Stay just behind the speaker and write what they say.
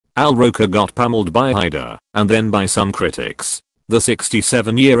Al Roker got pummeled by Ida, and then by some critics. The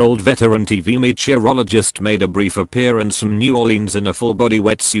 67-year-old veteran TV meteorologist made a brief appearance from New Orleans in a full-body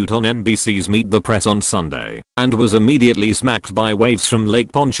wetsuit on NBC's Meet the Press on Sunday, and was immediately smacked by waves from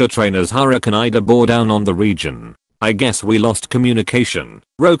Lake Pontchartrain as Hurricane Ida bore down on the region. "I guess we lost communication,"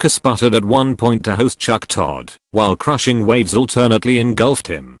 Roker sputtered at one point to host Chuck Todd, while crushing waves alternately engulfed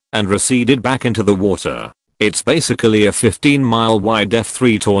him and receded back into the water. "It's basically a 15-mile wide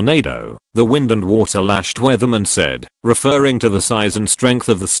F3 tornado," the wind and water-lashed weatherman said, referring to the size and strength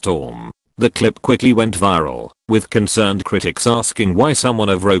of the storm. The clip quickly went viral, with concerned critics asking why someone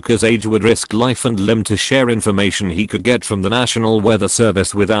of Roker's age would risk life and limb to share information he could get from the National Weather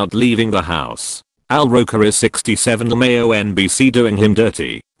Service without leaving the house. Al Roker is 67. Mayo NBC doing him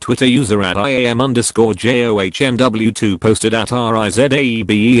dirty. Twitter user at IAM_JOHNW2 posted at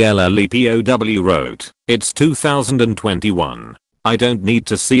RIZABELLEPOW wrote, "It's 2021. I don't need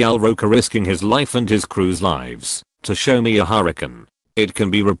to see Al Roker risking his life and his crew's lives to show me a hurricane. It can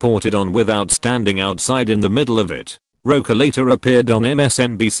be reported on without standing outside in the middle of it." Roker later appeared on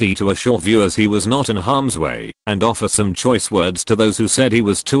MSNBC to assure viewers he was not in harm's way and offer some choice words to those who said he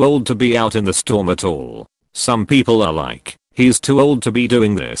was too old to be out in the storm at all. "Some people are like, he's too old to be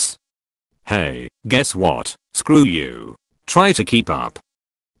doing this. Hey, guess what? Screw you. Try to keep up."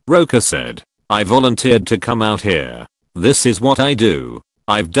 Roker said, "I volunteered to come out here. This is what I do.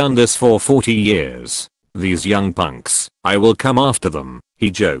 I've done this for 40 years. These young punks, I will come after them,"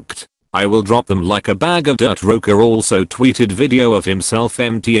 he joked. "I will drop them like a bag of dirt." Roker also tweeted video of himself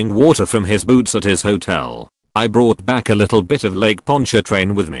emptying water from his boots at his hotel. "I brought back a little bit of Lake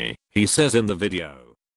Pontchartrain with me," he says in the video.